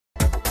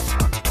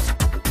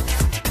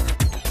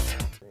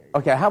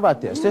Okay, how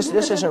about this?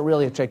 This isn't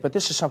really a trick, but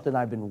this is something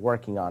I've been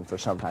working on for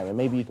some time, and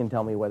maybe you can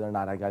tell me whether or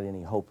not I got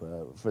any hope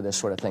for this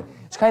sort of thing.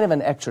 It's kind of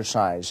an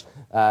exercise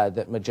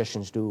that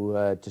magicians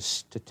do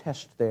to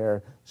test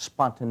their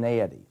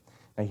spontaneity.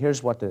 Now,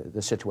 here's what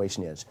the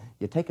situation is.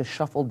 You take a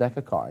shuffled deck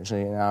of cards,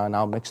 and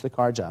I'll mix the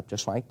cards up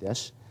just like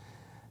this.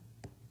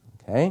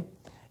 Okay?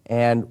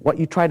 And what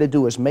you try to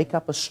do is make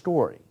up a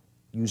story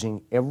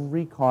using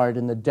every card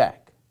in the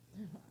deck.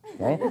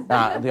 Okay?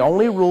 Now, the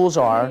only rules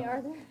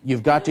are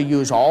you've got to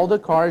use all the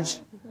cards,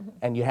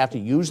 and you have to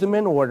use them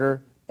in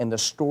order, and the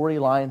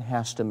storyline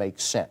has to make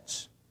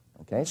sense.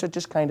 Okay? So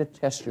just kind of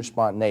test your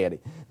spontaneity.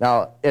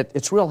 Now,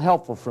 it's real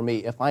helpful for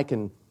me if I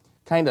can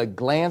kind of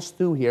glance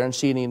through here and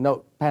see any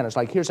note patterns.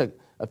 Like here's a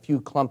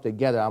few clumped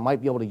together. I might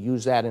be able to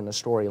use that in a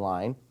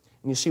storyline.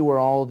 And you see where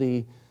all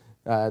the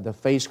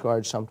face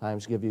cards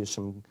sometimes give you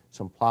some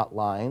plot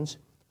lines.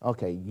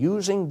 Okay,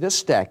 using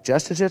this deck,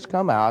 just as it's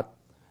come out,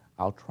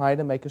 I'll try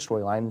to make a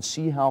storyline and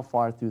see how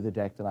far through the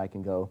deck that I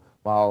can go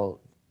while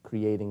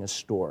creating a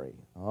story.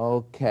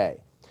 Okay.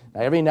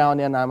 Now, every now and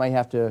then I might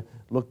have to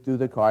look through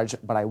the cards,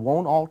 but I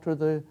won't alter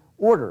the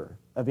order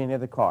of any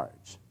of the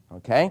cards.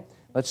 Okay?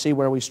 Let's see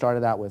where we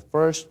started out with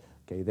first.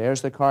 Okay,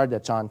 there's the card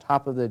that's on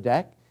top of the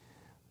deck.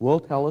 We'll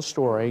tell a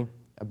story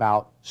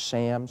about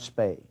Sam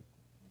Spade.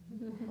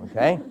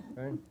 Okay?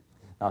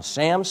 Now,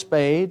 Sam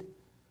Spade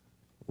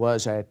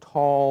was a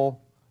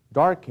tall,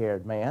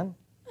 dark-haired man.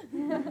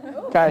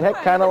 Kind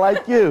of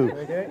like you.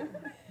 Okay.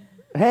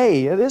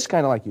 Hey, it is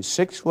kind of like you.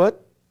 6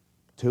 foot,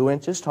 2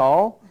 inches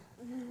tall,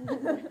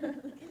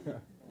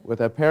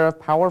 with a pair of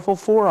powerful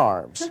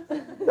forearms.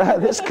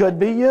 This could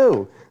be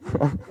you.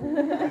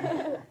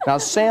 Now,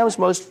 Sam's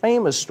most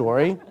famous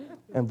story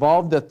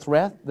involved the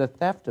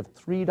theft of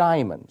 3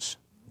 diamonds.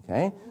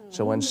 Okay?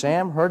 So when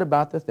Sam heard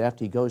about the theft,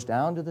 he goes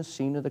down to the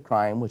scene of the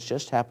crime, which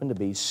just happened to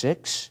be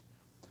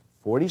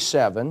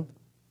 647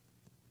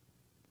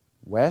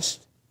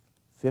 West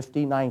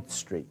 59th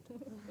Street,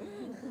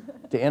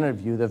 to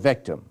interview the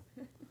victim.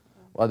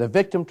 Well, the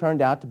victim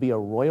turned out to be a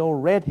royal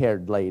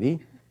red-haired lady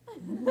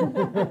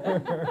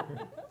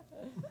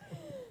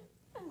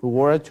who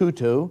wore a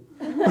tutu.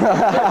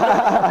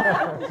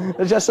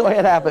 It's just the way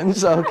it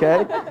happens,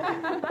 okay?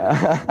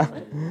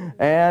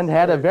 And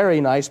had a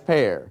very nice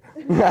pair.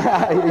 You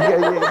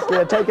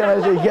take them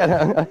as you get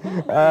them.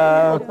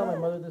 Tell my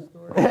mother this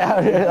story.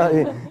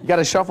 You got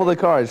to shuffle the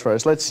cards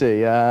first. Let's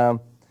see.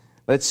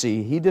 Let's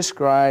see.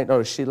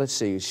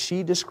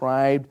 She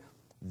described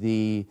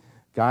the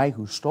guy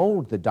who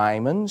stole the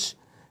diamonds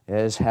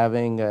as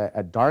having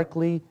a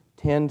darkly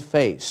tinned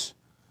face.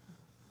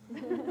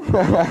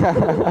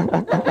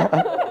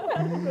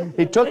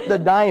 He took the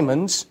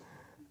diamonds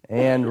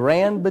and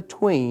ran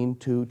between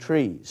 2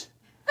 trees.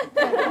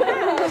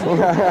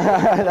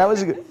 That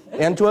was good.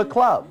 Into a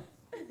club.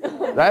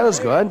 That was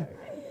good.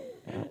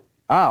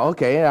 Ah,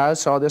 okay, I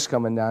saw this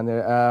coming down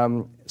there.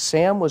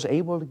 Sam was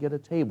able to get a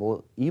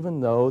table even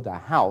though the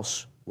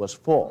house was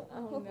full.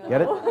 Oh, no.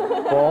 Get it?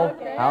 Full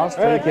house,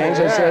 3 kings.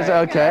 It says,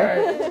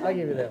 okay. I'll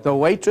give you that. The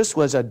waitress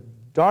was a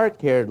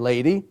dark-haired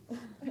lady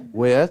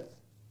with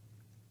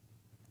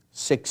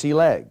 60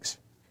 legs.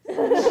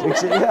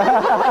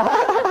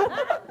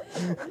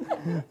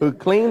 Who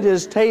cleaned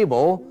his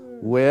table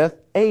with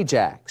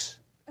Ajax.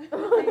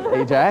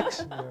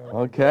 Ajax?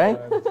 Okay.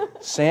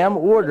 Sam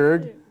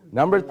ordered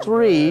number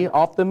 3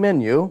 off the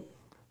menu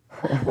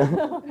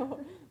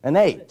and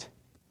ate.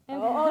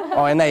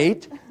 Oh, and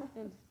ate.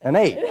 And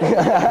ate.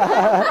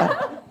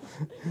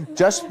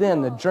 Just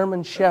then, the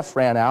German chef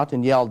ran out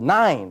and yelled,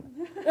 9.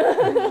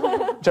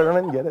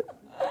 German, get it?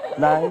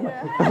 9?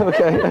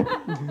 Okay.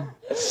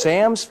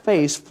 Sam's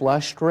face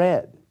flushed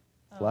red.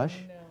 Flush?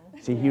 Oh,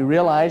 no. See, he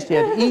realized he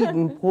had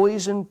eaten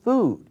poisoned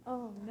food.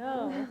 Oh,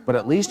 no. But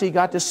at least he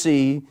got to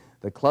see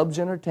the club's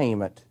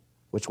entertainment,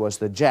 which was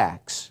the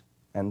jacks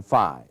and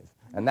 5.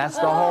 And that's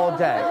the whole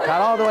deck.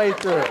 Got all the way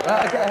through.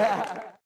 Okay.